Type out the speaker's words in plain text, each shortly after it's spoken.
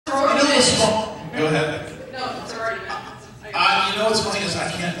it's fun. Go ahead. No, it's already you know what's funny is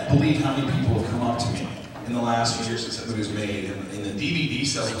I can't believe how many people have come up to me in the last few years since that movie was made, and the DVD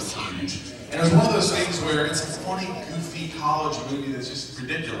sales was huge. And it was one of those things where it's a funny, goofy college movie that's just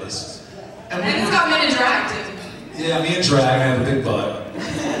ridiculous. And it's got men in drag too. Yeah, me and drag, I have a big butt.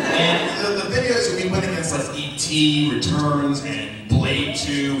 And the videos that we went against like E.T., Returns, and Blade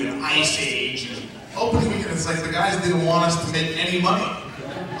 2, and Ice Age, and opening weekend, it's like the guys didn't want us to make any money.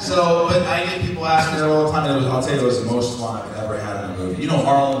 So, but I get people asking me all the time, and I'll tell you it was the most fun I've ever had in a movie. You know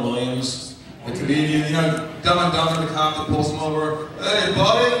Harlan Williams, the comedian, you know, Dumb and Dumber, the cop that pulls him over. Hey,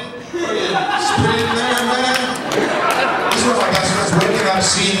 buddy, are you speeding there, man? This is one of my best friends. Waking up,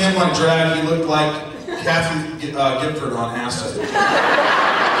 seeing him like drag, he looked like Kathy Gifford on acid. Is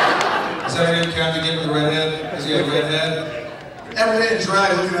that her name, Kathy Gifford, the redhead? Does he have a red head? Every day in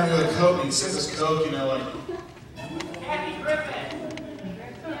drag, looking at me with a coke, and he'd sip his coke, you know, like.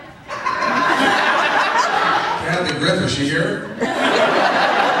 Kathy Griffin, she here?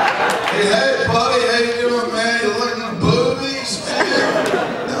 Hey, buddy, how you doing, man? You looking at boobies?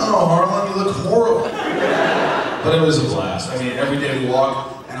 No, Harlan, you look horrible. But it was a blast. I mean, every day we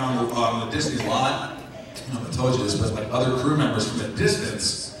walk, and on the Disney lot, I don't know if I told you this, but like other crew members from a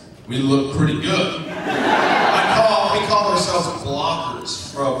distance, we look pretty good. We call ourselves blockers.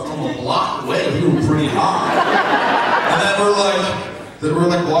 From a block away, we were pretty high. And then we're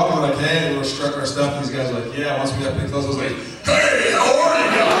like walking like, hey, and we're struck our stuff, and these guys are like, yeah, once we got pretty close, I was like, hey, how are you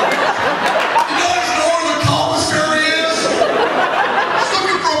guys? You guys know where the commissary is? Just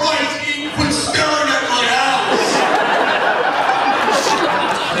looking for a bite to eat, quit staring at my house.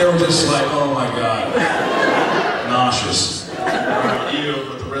 They were just like, oh my God. Nauseous. You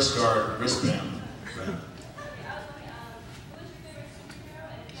with the wristband.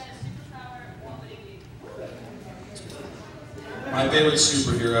 My favorite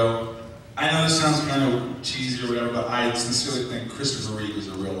superhero, I know this sounds kind of cheesy or whatever, but I sincerely think Christopher Reeve is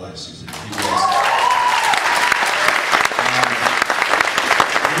a real life superhero.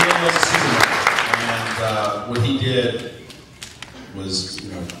 He really was a superhero. And what he did was, you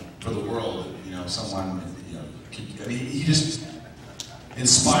know, for the world, you know, someone, you know, I mean, he just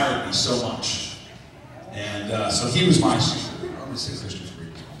inspired me so much. And so he was my superhero. I'm going to say Christopher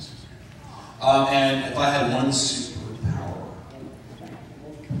Reeve was my superhero. And if I had one superpower,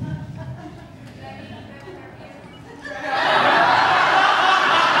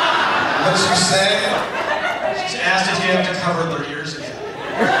 what did she say? She asked if you have to cover their ears again.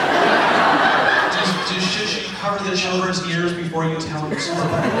 Should you cover the children's ears before you tell them something?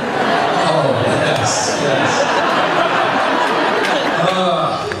 Oh, yes, yes.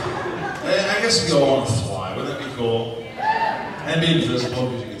 I guess we all want to fly. Wouldn't that be cool? And be invisible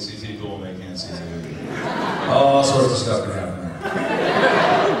because you can see people and they can't see you. All sorts of stuff can happen there.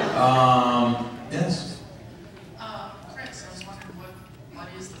 Yes? Chris, I was wondering what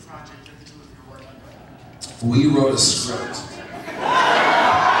is the project that the two of you are working on? We wrote a script.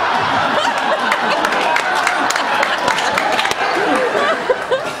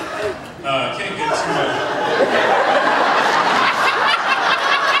 Can't get too much.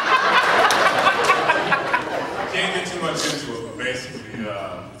 Can't get too much into it, but basically,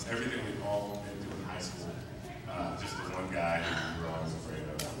 it's everything we've all been through in high school. Just the one guy who we were always afraid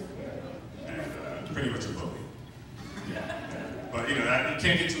of, and pretty much a bully. Yeah. But you know, you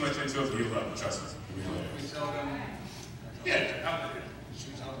can't get too much into it, but we love it. Trust me, we love it. Yeah.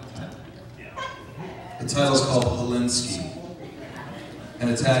 The title's called Holinsky. And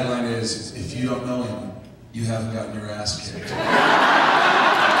the tagline is, if you don't know him, you haven't gotten your ass kicked.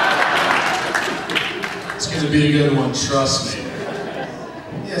 It's going to be a good one, trust me.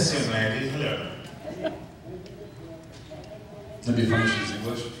 Yes, young lady. Hello. That'd be funny if she's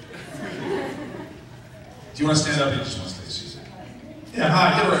English. Do you want to stand up or you just want to stay seated? Yeah, hi,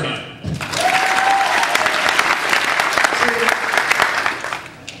 give her a hand.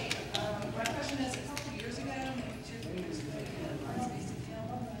 My question is, a couple years ago, maybe 2 or 3 years ago, you had a MySpace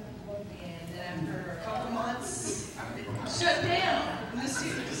account, and then after a couple months, it shut down. And this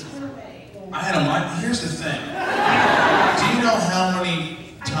year just went away. I had a here's the thing. Do you know how many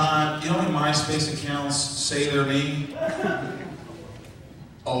times, you know how many MySpace accounts say they're me?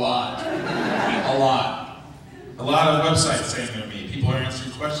 A lot. A lot. A lot of websites saying they're me. People are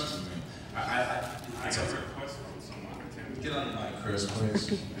answering questions with me. I got a request from someone pretending. Get on the mic, Chris, please.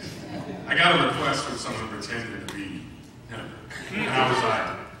 I got a request from someone pretending to be him. And I was like,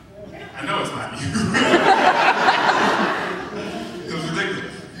 I know it's not you. It was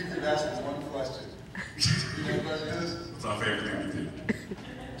ridiculous. You could ask us one question. You know what it is? What's our favorite thing to do?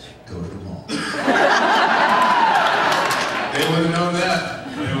 Go to the mall. They wouldn't know that.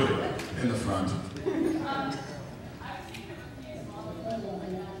 They would. in the front.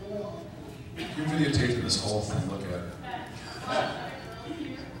 You're videotaping this whole thing, look at it.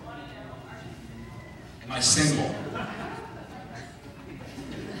 Am I single?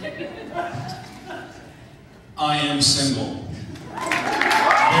 I am single.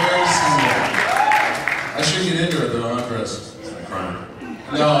 Very single. I should get into it though, huh, Chris?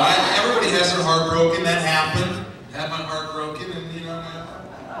 No, everybody has their heart broken. That happened. Had my heart broken, and you know.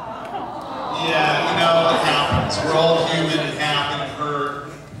 Yeah, you know, it happens. We're all human. It happened. It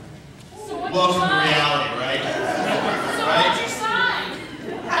hurt. Welcome to reality, right? Right?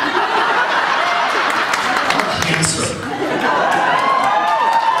 I'm cancer.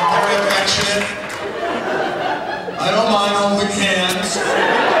 I'm very affectionate. I don't mind holding hands.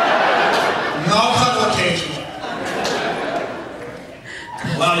 And I'll cuddle occasionally.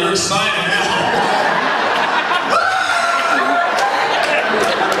 Wow, you're excited now.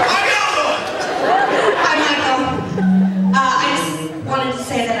 Hi, Michael. I just wanted to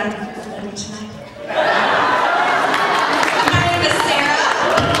say that I'm performing tonight. My name is Sarah.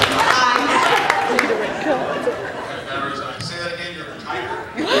 Say that again, you're a tiger.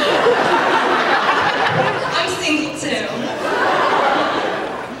 I'm single too.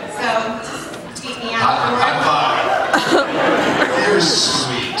 So, just meet me out. High five. You're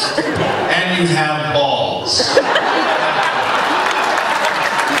sweet. And you have balls.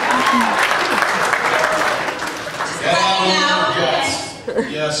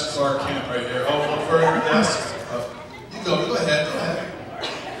 Yes, Clark Kent right here. Oh, look for him. Yes. You go ahead, go ahead.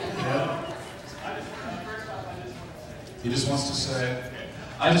 Yeah. He just wants to say.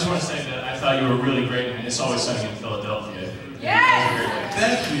 I just want to say that I thought you were really great in It's Always Sunny in Philadelphia. Yes!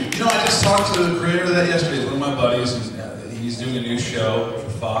 Thank you. You know, I just talked to the creator of that yesterday. One of my buddies, he's doing a new show for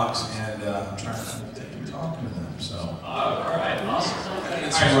Fox, and I'm trying to take him talking to them. So. All right, awesome.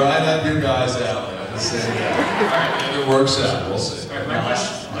 It's right up your guys' alley. All right, if it works out, we'll see. All right,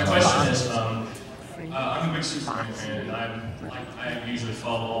 my question is, I'm a big Superman fan, and I usually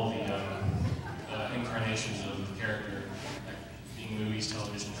follow all the incarnations of the character, like being movies,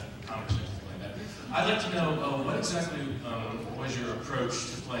 television, comics, and stuff like that. I'd like to know what exactly was your approach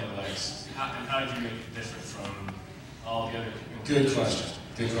to playing Lex, and how did you make it different from all the other? Good question.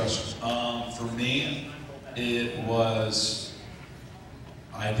 Good question. For me, it was.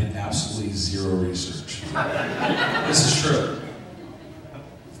 I did absolutely zero research. This is true.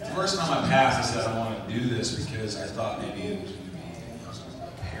 The first time I passed, I said I want to do this because I thought maybe it was going to be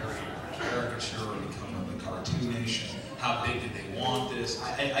a parody or a caricature or become a cartoonation. How big did they want this?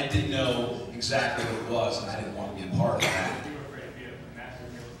 I didn't know exactly what it was, and I didn't want to be a part of that.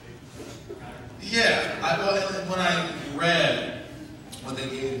 Yeah, when I read what they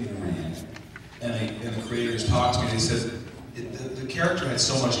gave me to read, and the creators talked to me, they said, the character had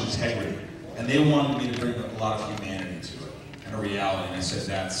so much integrity, and they wanted me to bring a lot of humanity to it, and a reality, and I said,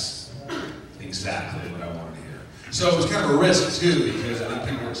 that's exactly what I wanted to hear. So it was kind of a risk, too, because I think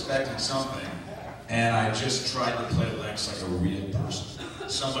people were expecting something, and I just tried to play Lex like a real person.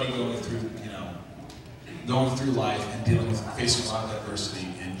 Somebody going through life and dealing with, facing a lot of adversity,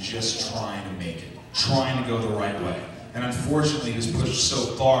 and just trying to make it, trying to go the right way. And unfortunately, he was pushed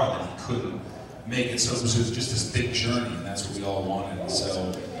so far that he couldn't make it, so it was just this big journey, and that's what we all wanted.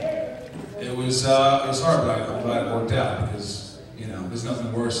 So it was hard, but I'm glad it worked out because there's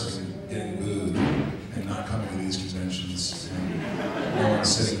nothing worse than getting booed and not coming to these conventions and no one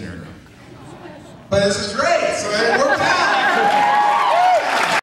sitting there. But this is great, so it worked out.